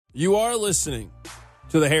You are listening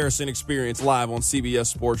to the Harrison Experience live on CBS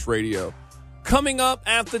Sports Radio. Coming up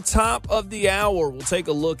at the top of the hour, we'll take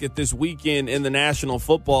a look at this weekend in the National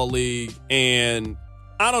Football League. And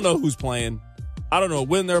I don't know who's playing. I don't know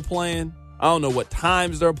when they're playing. I don't know what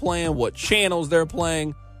times they're playing, what channels they're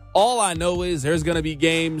playing. All I know is there's going to be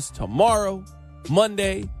games tomorrow,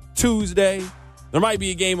 Monday, Tuesday. There might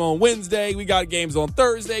be a game on Wednesday. We got games on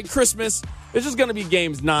Thursday, Christmas. It's just going to be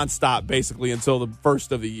games nonstop, basically, until the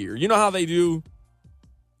first of the year. You know how they do,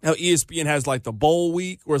 how ESPN has like the bowl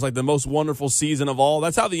week, where it's like the most wonderful season of all?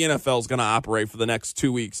 That's how the NFL is going to operate for the next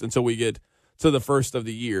 2 weeks until we get to the first of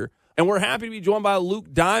the year. And we're happy to be joined by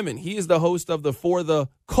Luke Diamond. He is the host of the For the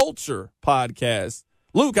Culture podcast.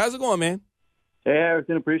 Luke, how's it going, man? Hey,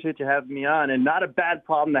 Harrison, appreciate you having me on. And not a bad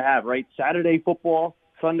problem to have, right? Saturday football,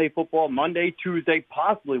 Sunday football, Monday, Tuesday,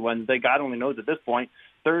 possibly Wednesday. God only knows at this point.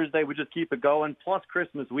 Thursday, we just keep it going, plus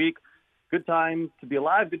Christmas week. Good time to be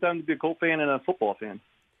alive, good time to be a Colt fan and a football fan.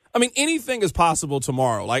 I mean, anything is possible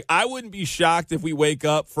tomorrow. Like, I wouldn't be shocked if we wake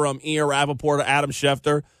up from Ian Rappaport or Adam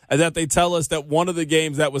Schefter and that they tell us that one of the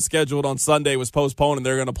games that was scheduled on Sunday was postponed and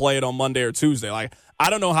they're going to play it on Monday or Tuesday. Like,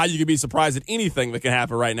 I don't know how you could be surprised at anything that can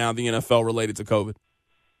happen right now in the NFL related to COVID.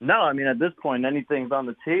 No, I mean, at this point, anything's on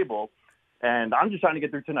the table, and I'm just trying to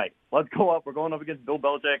get through tonight. Let's go up. We're going up against Bill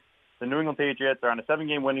Belichick. The New England Patriots are on a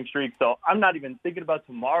 7-game winning streak, so I'm not even thinking about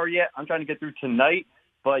tomorrow yet. I'm trying to get through tonight.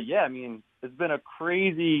 But, yeah, I mean, it's been a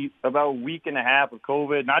crazy about week and a half of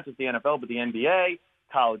COVID, not just the NFL, but the NBA,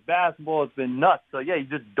 college basketball. It's been nuts. So, yeah, you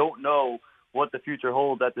just don't know what the future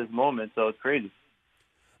holds at this moment, so it's crazy.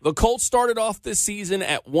 The Colts started off this season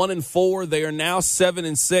at 1-4. They are now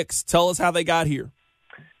 7-6. Tell us how they got here.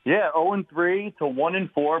 Yeah, 0-3 to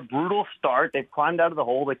 1-4. Brutal start. They've climbed out of the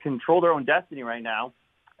hole. They control their own destiny right now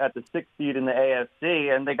at the 6th seed in the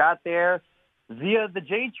AFC, and they got there via the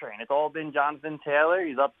J train. It's all been Jonathan Taylor.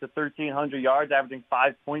 He's up to 1,300 yards, averaging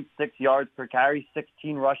 5.6 yards per carry,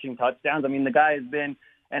 16 rushing touchdowns. I mean, the guy has been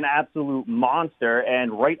an absolute monster,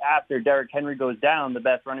 and right after Derrick Henry goes down, the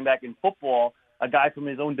best running back in football, a guy from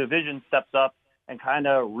his own division steps up and kind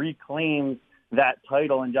of reclaims that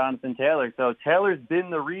title in Jonathan Taylor. So Taylor's been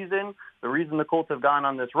the reason the Colts have gone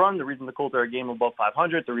on this run, the reason the Colts are a game above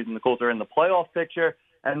 500, the reason the Colts are in the playoff picture,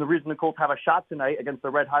 and the reason the Colts have a shot tonight against the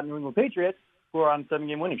red-hot New England Patriots, who are on a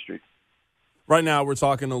 7-game winning streak. Right now, we're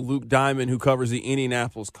talking to Luke Diamond, who covers the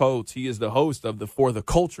Indianapolis Colts. He is the host of the For the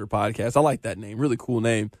Culture podcast. I like that name. Really cool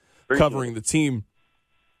name, covering the team.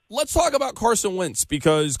 Let's talk about Carson Wentz,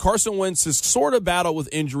 because Carson Wentz has sort of battled with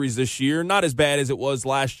injuries this year. Not as bad as it was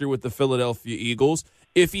last year with the Philadelphia Eagles.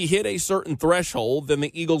 If he hit a certain threshold, then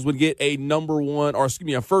the Eagles would get a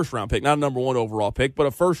first-round pick. Not a number one overall pick, but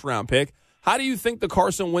a first-round pick. How do you think the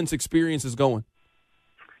Carson Wentz experience is going?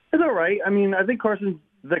 It's all right. I mean, I think Carson's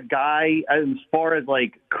the guy as far as,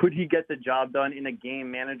 like, could he get the job done in a game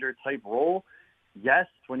manager type role? Yes.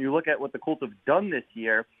 When you look at what the Colts have done this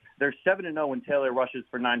year, they're 7-0 when Taylor rushes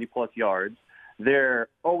for 90-plus yards. They're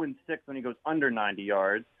 0-6 when he goes under 90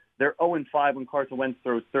 yards. They're 0-5 when Carson Wentz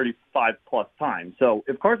throws 35-plus times. So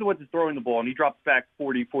if Carson Wentz is throwing the ball and he drops back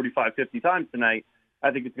 40, 45, 50 times tonight, I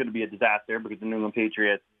think it's going to be a disaster because the New England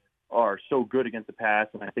Patriots are so good against the pass,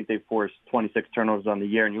 and I think they've forced 26 turnovers on the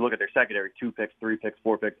year. And you look at their secondary, 2 picks, 3 picks,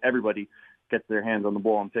 4 picks. Everybody gets their hands on the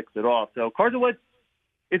ball and picks it off. So Carson Wentz,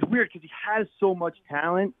 it's weird because he has so much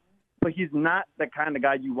talent, but he's not the kind of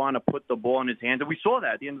guy you want to put the ball in his hands. And we saw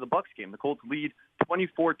that at the end of the Bucs game. The Colts lead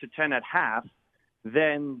 24-10 at half.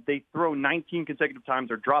 Then they throw 19 consecutive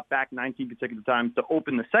times or drop back 19 consecutive times to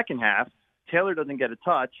open the second half. Taylor doesn't get a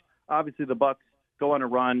touch. Obviously, the Bucs go on a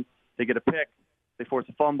run. They get a pick. They force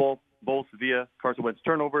a fumble, both via Carson Wentz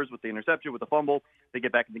turnovers with the interception, with the fumble. They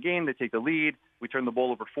get back in the game. They take the lead. We turn the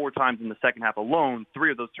ball over 4 times in the second half alone.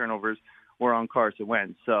 3 of those turnovers were on Carson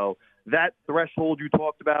Wentz. So that threshold you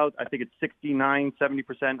talked about, I think it's 69,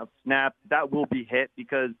 70% of snaps. That will be hit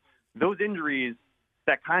because those injuries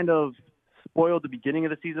that kind of spoiled the beginning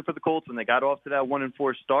of the season for the Colts when they got off to that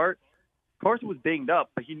 1-4 start. Carson was banged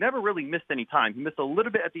up, but he never really missed any time. He missed a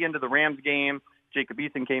little bit at the end of the Rams game. Jacob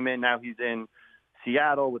Eason came in. Now he's in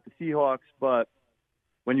Seattle with the Seahawks. But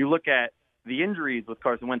when you look at the injuries with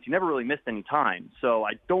Carson Wentz, he never really missed any time. So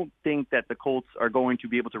I don't think that the Colts are going to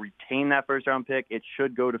be able to retain that first-round pick. It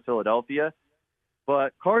should go to Philadelphia.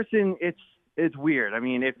 But Carson, it's weird. I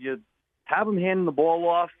mean, if you have him handing the ball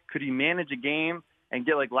off, could he manage a game and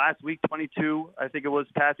get, like last week, 22, I think it was,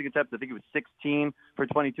 passing attempts? I think it was 16 for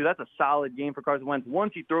 22. That's a solid game for Carson Wentz.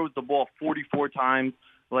 Once he throws the ball 44 times,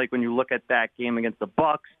 like when you look at that game against the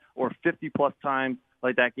Bucs, or 50-plus times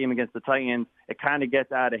like that game against the Titans, it kind of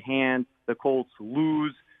gets out of hand. The Colts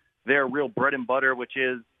lose their real bread and butter, which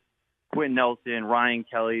is Quinn Nelson, Ryan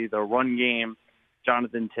Kelly, the run game,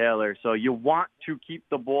 Jonathan Taylor. So you want to keep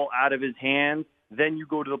the ball out of his hands. Then you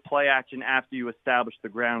go to the play action after you establish the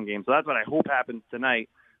ground game. So that's what I hope happens tonight.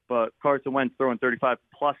 But Carson Wentz throwing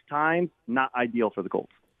 35-plus times, not ideal for the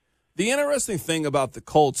Colts. The interesting thing about the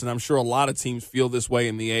Colts, and I'm sure a lot of teams feel this way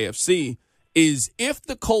in the AFC, is if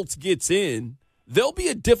the Colts gets in, they'll be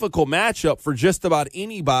a difficult matchup for just about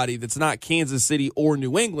anybody that's not Kansas City or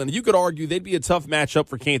New England. You could argue they'd be a tough matchup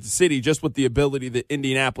for Kansas City just with the ability that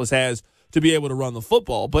Indianapolis has to be able to run the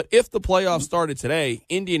football. But if the playoffs started today,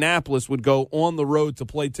 Indianapolis would go on the road to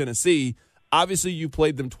play Tennessee. Obviously, you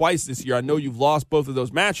played them twice this year. I know you've lost both of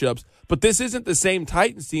those matchups, but this isn't the same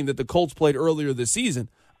Titans team that the Colts played earlier this season.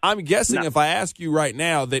 I'm guessing if I ask you right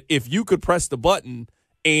now that if you could press the button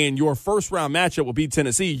and your first-round matchup would be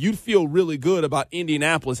Tennessee, you'd feel really good about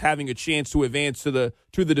Indianapolis having a chance to advance to the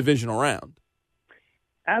divisional round.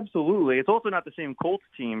 Absolutely. It's also not the same Colts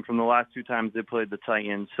team from the last two times they played the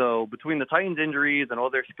Titans. So between the Titans' injuries and all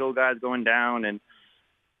their skill guys going down and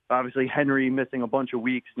obviously Henry missing a bunch of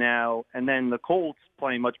weeks now, and then the Colts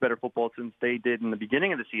playing much better football since they did in the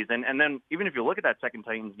beginning of the season. And then even if you look at that second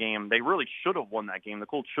Titans game, they really should have won that game. The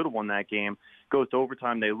Colts should have won that game. Goes to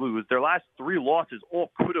overtime, they lose. Their last three losses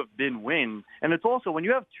all could have been wins. And it's also when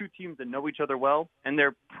you have two teams that know each other well and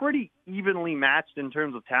they're pretty evenly matched in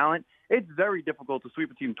terms of talent, it's very difficult to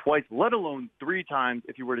sweep a team twice, let alone three times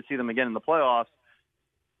if you were to see them again in the playoffs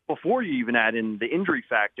before you even add in the injury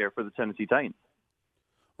factor for the Tennessee Titans.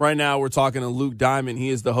 Right now, we're talking to Luke Diamond. He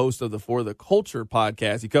is the host of the For the Culture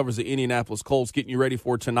podcast. He covers the Indianapolis Colts, getting you ready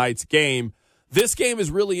for tonight's game. This game is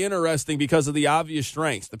really interesting because of the obvious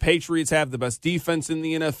strengths. The Patriots have the best defense in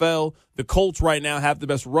the NFL. The Colts right now have the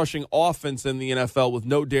best rushing offense in the NFL with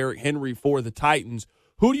no Derrick Henry for the Titans.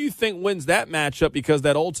 Who do you think wins that matchup? Because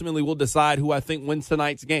that ultimately will decide who I think wins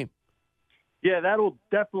tonight's game. Yeah, that'll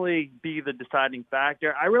definitely be the deciding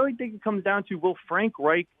factor. I really think it comes down to, will Frank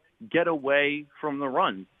Reich get away from the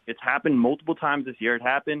run? It's happened multiple times this year. It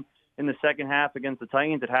happened in the second half against the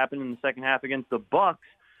Titans. It happened in the second half against the Bucs,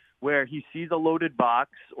 where he sees a loaded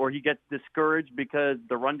box or he gets discouraged because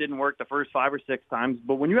the run didn't work the first 5 or 6 times.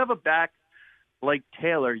 But when you have a back like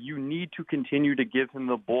Taylor, you need to continue to give him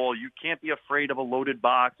the ball. You can't be afraid of a loaded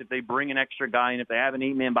box. If they bring an extra guy and if they have an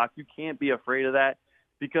 8-man box, you can't be afraid of that,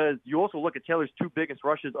 because you also look at Taylor's 2 biggest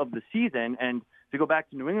rushes of the season. And to go back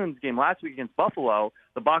to New England's game last week against Buffalo,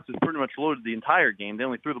 the box was pretty much loaded the entire game. They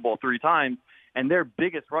only threw the ball 3 times. And their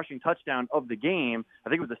biggest rushing touchdown of the game, I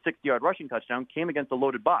think it was a 60-yard rushing touchdown, came against a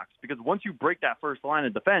loaded box. Because once you break that first line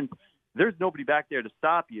of defense, there's nobody back there to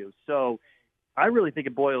stop you. So I really think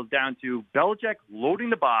it boils down to Belichick loading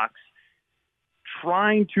the box,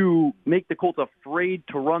 trying to make the Colts afraid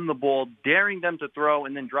to run the ball, daring them to throw,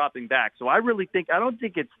 and then dropping back. So I don't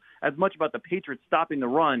think it's as much about the Patriots stopping the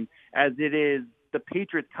run as it is the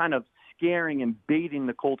Patriots kind of scaring and baiting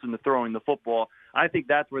the Colts into throwing the football. I think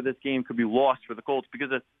that's where this game could be lost for the Colts, because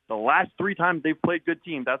the last 3 times they've played good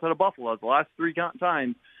teams outside of Buffalo, the last 3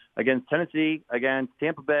 times against Tennessee, against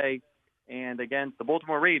Tampa Bay, and against the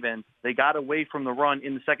Baltimore Ravens, they got away from the run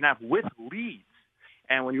in the second half with leads.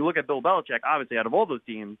 And when you look at Bill Belichick, obviously out of all those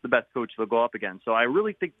teams, the best coach they'll go up against. So I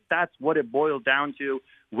really think that's what it boils down to.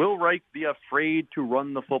 Will Reich be afraid to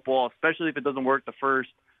run the football, especially if it doesn't work the first,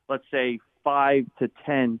 let's say, 5 to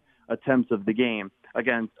 10 attempts of the game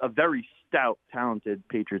against a very stout, talented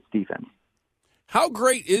Patriots defense? How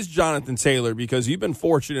great is Jonathan Taylor? Because you've been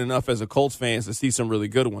fortunate enough as a Colts fan to see some really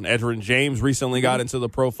good ones. Edgerrin James recently got into the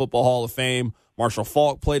Pro Football Hall of Fame. Marshall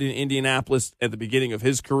Faulk played in Indianapolis at the beginning of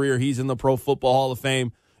his career. He's in the Pro Football Hall of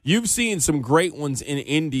Fame. You've seen some great ones in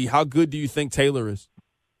Indy. How good do you think Taylor is?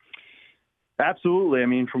 Absolutely. I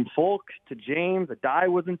mean, from Faulk to James, Adai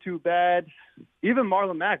wasn't too bad. Even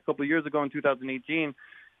Marlon Mack a couple of years ago in 2018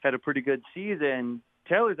 had a pretty good season.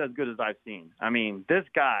 Taylor's as good as I've seen. I mean, this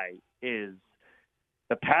guy is –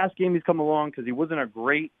 the pass game he's come along, because he wasn't a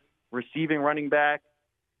great receiving running back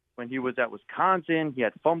when he was at Wisconsin. He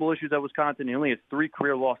had fumble issues at Wisconsin. He only has 3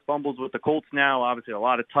 career lost fumbles with the Colts now. Obviously, a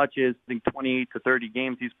lot of touches. I think 28 to 30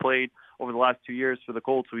 games he's played over the last 2 years for the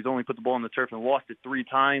Colts, so he's only put the ball on the turf and lost it 3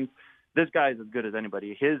 times. This guy is as good as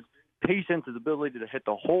anybody. His patience, his ability to hit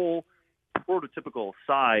the hole, prototypical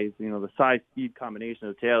size, the size-speed combination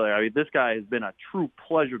of Taylor. I mean, this guy has been a true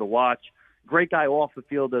pleasure to watch. Great guy off the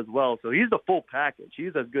field as well. So he's the full package.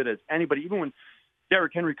 He's as good as anybody. Even when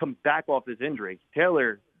Derrick Henry comes back off his injury,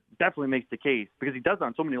 Taylor definitely makes the case, because he does it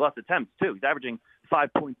on so many less attempts, too. He's averaging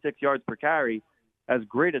 5.6 yards per carry. As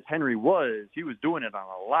great as Henry was, he was doing it on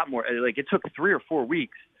a lot more. Like, it took 3 or 4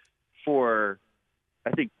 weeks for, I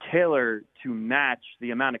think, Taylor to match the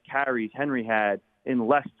amount of carries Henry had in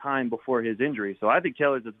less time before his injury. So I think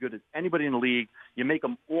Taylor's as good as anybody in the league. You make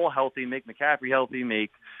them all healthy, make McCaffrey healthy,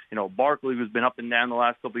 make, Barkley, who's been up and down the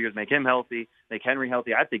last couple of years, make him healthy, make Henry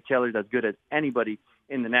healthy. I think Taylor's as good as anybody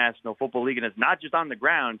in the National Football League. And it's not just on the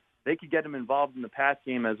ground. They could get him involved in the pass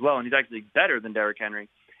game as well. And he's actually better than Derrick Henry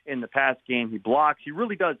in the pass game. He blocks. He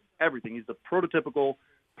really does everything. He's the prototypical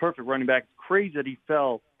perfect running back. It's crazy that he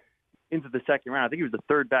fell into the second round. I think he was the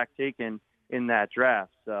third back taken in that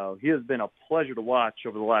draft. So he has been a pleasure to watch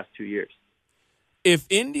over the last 2 years. If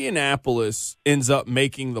Indianapolis ends up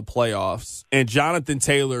making the playoffs and Jonathan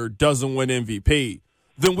Taylor doesn't win MVP,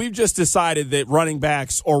 then we've just decided that running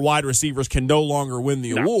backs or wide receivers can no longer win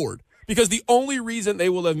the award. Because the only reason they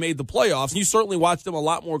will have made the playoffs, and you certainly watch them a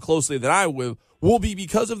lot more closely than I will be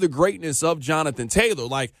because of the greatness of Jonathan Taylor.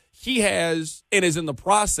 Like, he has and is in the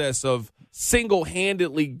process of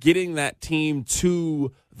single-handedly getting that team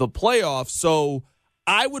to the playoffs. So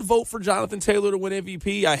I would vote for Jonathan Taylor to win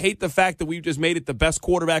MVP. I hate the fact that we've just made it the best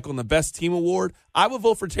quarterback on the best team award. I would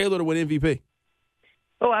vote for Taylor to win MVP.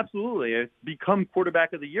 Oh, absolutely. It's become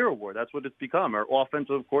quarterback of the year award. That's what it's become, or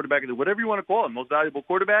offensive quarterback of the, whatever you want to call it, most valuable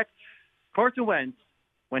quarterback. Carson Wentz,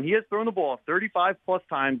 when he has thrown the ball 35-plus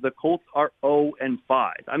times, the Colts are 0-5.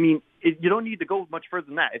 I mean, you don't need to go much further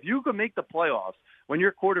than that. If you could make the playoffs when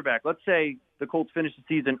you're quarterback, let's say the Colts finish the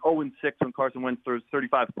season 0-6 when Carson Wentz throws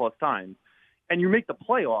 35-plus times, and you make the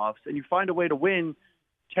playoffs and you find a way to win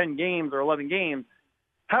 10 games or 11 games,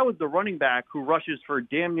 how is the running back who rushes for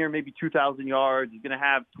damn near maybe 2,000 yards, is going to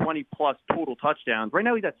have 20-plus total touchdowns? Right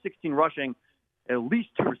now he's at 16 rushing, at least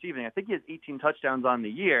 2 receiving. I think he has 18 touchdowns on the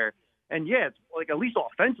year. And, yeah, it's like at least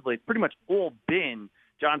offensively, it's pretty much all been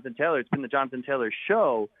Jonathan Taylor. It's been the Jonathan Taylor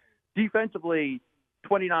show. Defensively,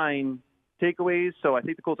 29 takeaways. So I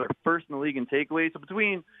think the Colts are first in the league in takeaways. So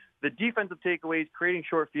between the defensive takeaways, creating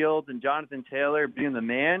short fields, and Jonathan Taylor being the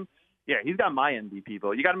man, yeah, he's got my MVP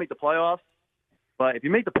vote. You got to make the playoffs. But if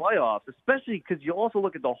you make the playoffs, especially because you also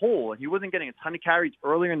look at the hole, and he wasn't getting a ton of carries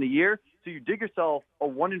earlier in the year, so you dig yourself a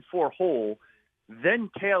 1-4 hole,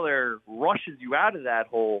 then Taylor rushes you out of that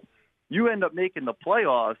hole, you end up making the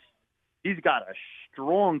playoffs. He's got a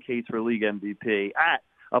strong case for league MVP at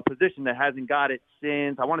a position that hasn't got it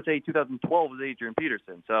since, I want to say 2012 was Adrian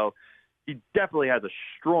Peterson. So he definitely has a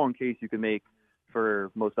strong case you can make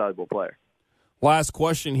for most valuable player. Last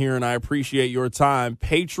question here, and I appreciate your time.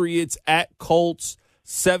 Patriots at Colts,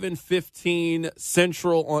 7:15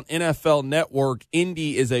 Central on NFL Network.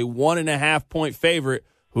 Indy is a 1.5-point favorite.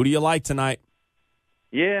 Who do you like tonight?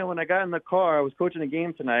 Yeah, when I got in the car, I was coaching a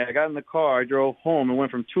game tonight. I got in the car, I drove home, and went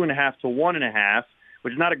from 2.5 to 1.5,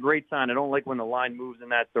 which is not a great sign. I don't like when the line moves in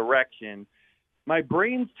that direction. My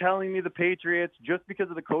brain's telling me the Patriots just because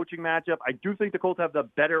of the coaching matchup. I do think the Colts have the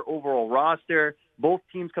better overall roster. Both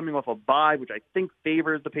teams coming off a bye, which I think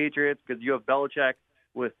favors the Patriots because you have Belichick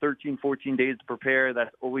with 13, 14 days to prepare. That's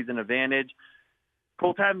always an advantage.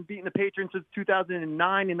 Colts haven't beaten the Patriots since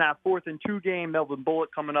 2009 in that 4th-and-2 game. Melvin Bullock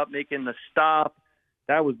coming up, making the stop.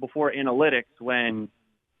 That was before analytics when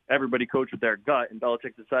everybody coached with their gut, and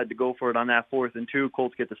Belichick decided to go for it on that 4th-and-2.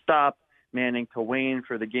 Colts get the stop. Manning to Wayne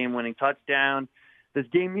for the game-winning touchdown. This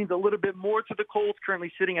game means a little bit more to the Colts, currently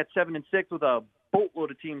sitting at 7-6 with a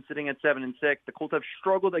boatload of teams sitting at 7-6. The Colts have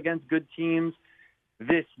struggled against good teams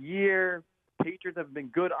this year. Patriots have been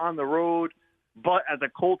good on the road, but as a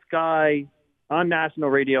Colts guy on national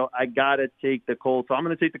radio, I got to take the Colts. So I'm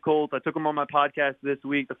going to take the Colts. I took them on my podcast this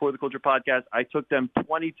week, the For the Culture podcast. I took them 20-17.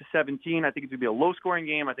 I think it's going to be a low-scoring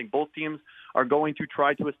game. I think both teams are going to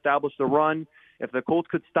try to establish the run. If the Colts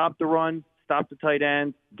could stop the run, stop the tight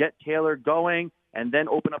ends, get Taylor going, and then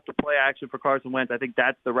open up the play action for Carson Wentz, I think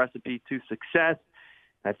that's the recipe to success.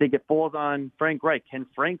 I think it falls on Frank Reich. Can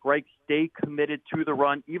Frank Reich stay committed to the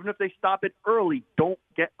run? Even if they stop it early, don't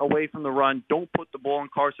get away from the run. Don't put the ball in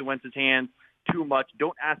Carson Wentz's hands too much.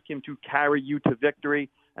 Don't ask him to carry you to victory.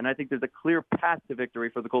 And I think there's a clear path to victory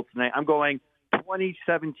for the Colts tonight. I'm going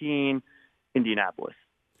 2017 Indianapolis.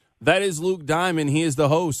 That is Luke Diamond. He is the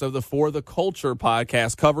host of the For the Culture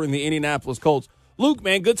podcast covering the Indianapolis Colts. Luke,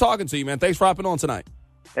 man, good talking to you, man. Thanks for hopping on tonight.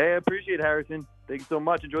 Hey, I appreciate it, Harrison. Thank you so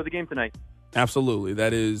much. Enjoy the game tonight. Absolutely.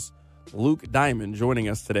 That is Luke Diamond joining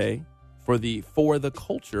us today for the For the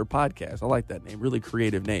Culture podcast. I like that name. Really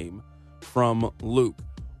creative name from Luke.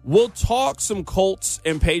 We'll talk some Colts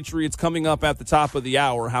and Patriots coming up at the top of the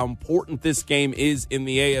hour, how important this game is in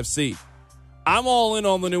the AFC. I'm all in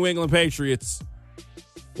on the New England Patriots.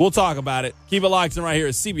 We'll talk about it. Keep it locked in right here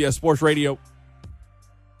at CBS Sports Radio.